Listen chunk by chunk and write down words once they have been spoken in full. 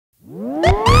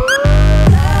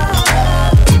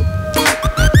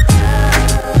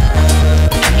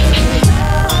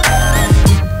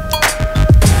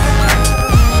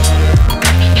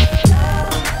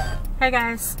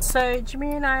guys, so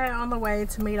Jimmy and I are on the way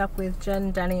to meet up with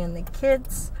Jen, Danny and the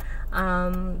kids.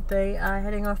 They are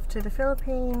heading off to the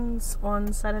Philippines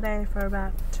on Saturday for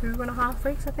about 2.5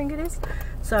 weeks, I think it is.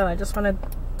 So I just wanted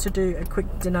to do a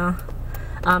quick dinner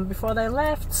before they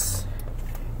left.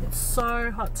 It's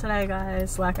so hot today,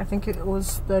 guys, like I think it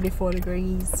was 34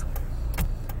 degrees.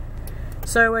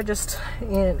 So we're just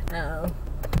in our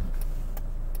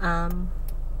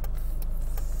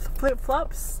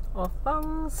flip-flops or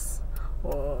thongs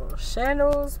or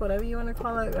sandals, whatever you want to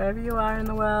call it, wherever you are in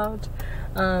the world.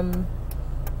 And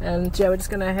yeah, we're just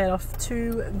gonna head off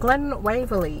to Glen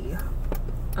Waverley.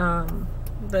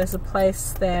 There's a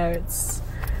place there, it's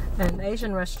an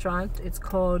Asian restaurant. It's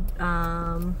called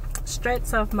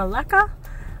Straits of Malacca.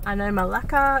 I know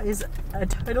Malacca is a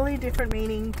totally different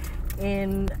meaning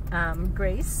in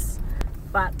Greece,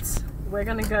 but we're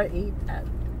gonna go eat at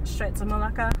Straits of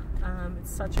Malacca.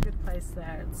 It's such a good place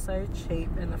there. It's so cheap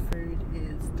and the food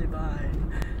is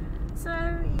divine. So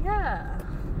yeah,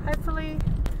 hopefully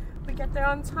we get there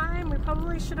on time. We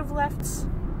probably should have left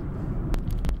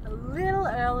a little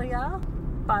earlier,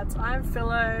 but I'm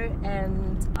Philo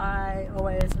and I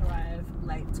always arrive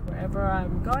late. Wherever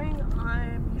I'm going,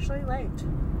 I'm usually late.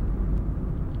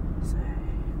 So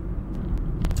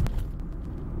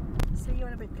see you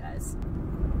in a bit, guys.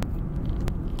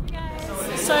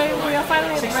 So we are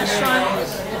finally at the restaurant. It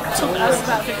took us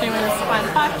about 15 minutes to find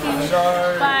parking,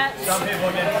 but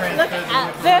look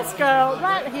at this girl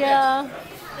right here.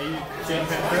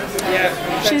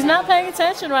 Yeah. She's not paying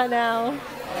attention right now.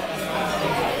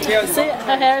 See,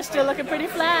 her hair is still looking pretty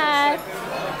flat.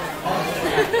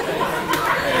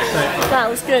 That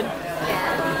was good.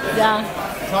 Yeah.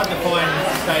 It's hard to find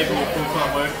stable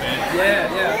full-time work, man.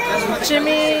 Yeah.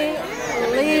 Jimmy,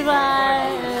 Levi,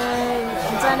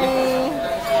 and Danny.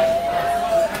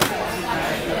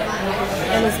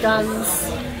 And his guns.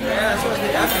 Yeah, that's what we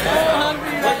have. So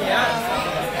hungry right now.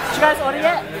 Did you guys order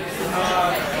yet?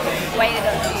 Waited.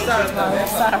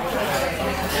 Sorry.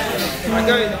 I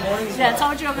go in the morning. Yeah, I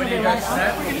told you I'm going to be late. I'm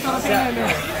freaking Filipino.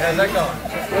 How's that going?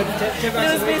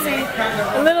 It was busy.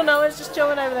 And little Noah's just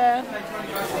chilling over there.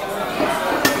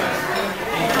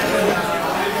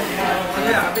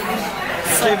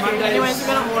 So, anyways, we're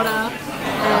going to order.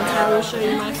 And I will show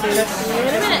you my food in a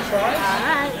minute.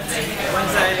 Alright.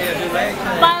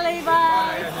 Bye, Levi.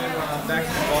 Back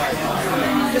to the bike.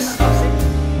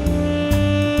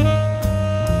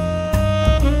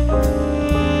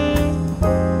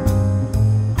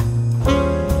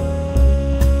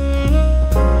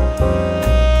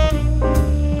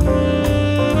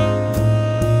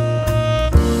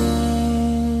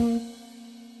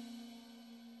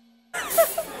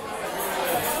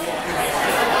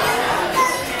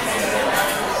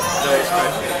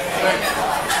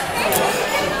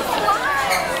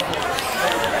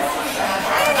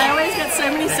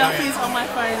 Selfies on my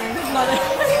phone, and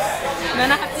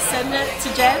then I have to send it to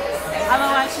Jen,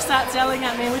 otherwise she starts yelling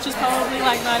at me, which is probably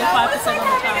like 95% of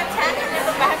the time. In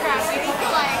the background, we need to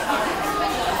like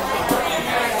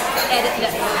edit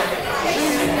it.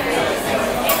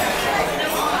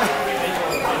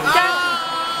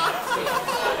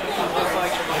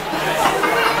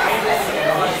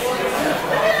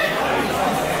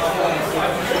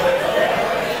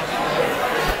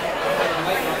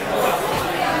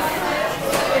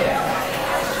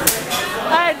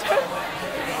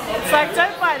 It's like,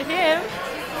 don't fight him.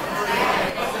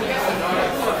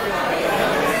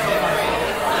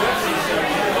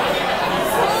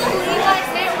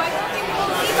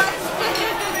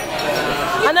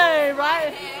 I know,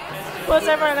 right? What's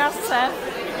everyone else said?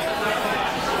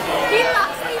 He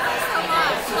loves me so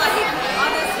much. Like,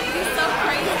 honestly, he's so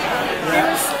crazy.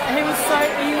 He was so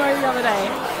emo the other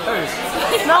day. Who?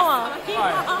 Noah.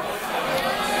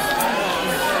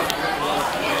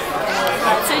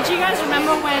 So do you guys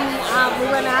remember when we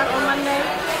went out on Monday?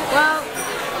 Well,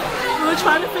 we were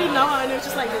trying to feed Noah and it was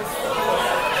just like this.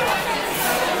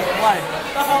 Why?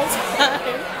 The whole time.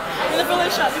 In the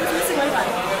village shop, he was missing Levi.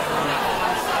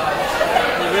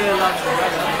 He really loves me,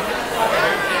 doesn't he?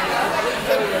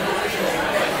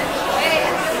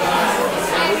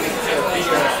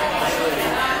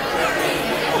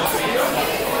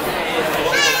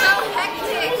 So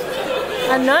hectic.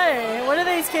 I know. What are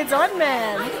these kids on,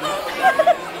 man?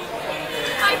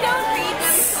 I don't read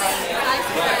them things, I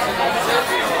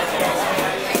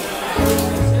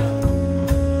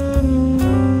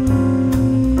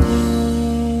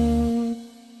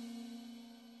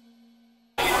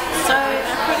So I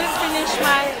couldn't finish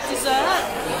my dessert.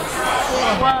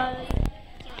 It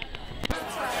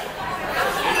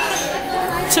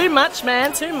was too much,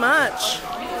 man, too much.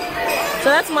 So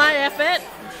that's my effort.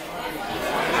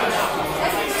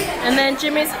 And then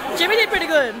Jimmy did pretty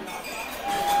good.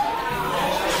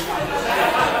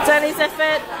 Tony's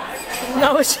effort,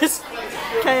 no, it's just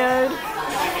KO'd.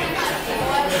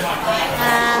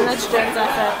 And that's Jen's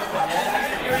effort.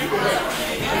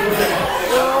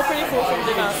 We're all pretty full from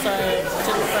dinner, so it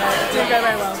didn't go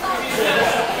very well.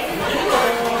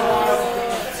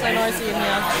 It's so noisy in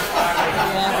here.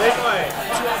 Yeah.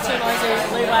 Too noisy.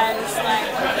 Leeway's like,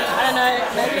 I don't know,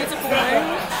 maybe it's a full moon,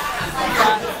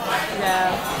 but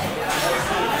yeah.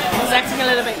 He's acting a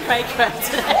little bit cray-cray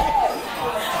today.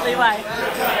 Leeway.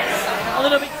 A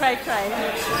little bit cray-cray.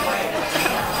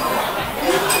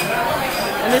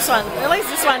 And this one, at least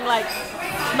this one like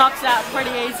knocks out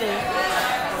pretty easy.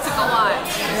 Took a lot.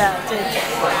 Yeah, it did.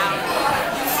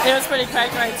 Wow. It was pretty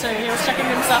cray-cray too. He was checking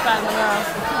himself out in the mirror.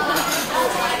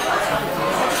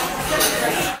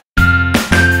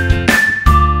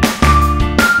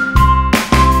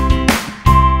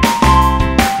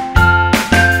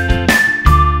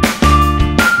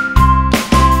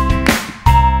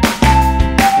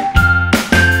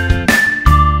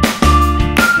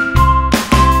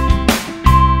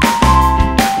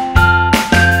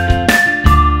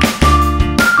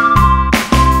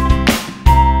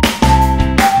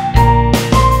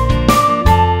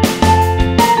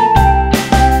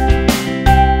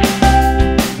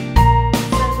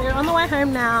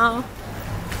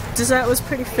 Dessert was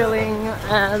pretty filling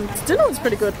and dinner was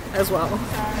pretty good as well.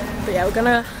 But yeah, we're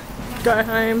gonna go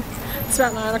home. It's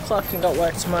about 9 o'clock and got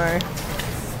work tomorrow.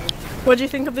 What do you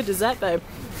think of the dessert, babe?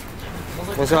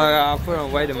 Well, so I put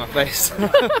on weight in my face.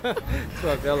 That's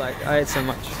what I feel like. I ate so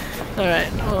much.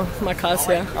 Alright, well, my car's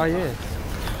here. Oh yeah.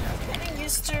 Getting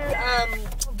used to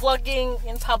vlogging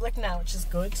in public now, which is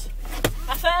good.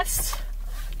 At first,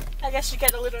 I guess you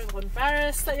get a little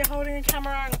embarrassed that you're holding a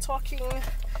camera and talking,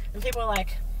 and people are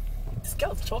like, this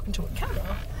girl's talking to a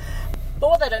camera. But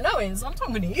what they don't know is I'm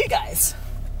talking to you guys.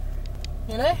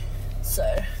 You know? So,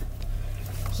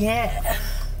 yeah.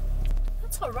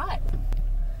 That's alright.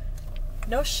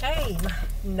 No shame.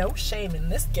 No shame in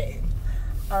this game.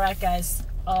 Alright guys.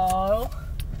 Oh.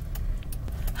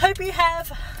 Hope you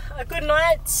have a good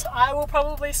night. I will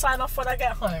probably sign off when I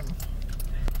get home.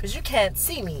 Because you can't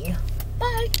see me.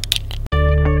 Bye.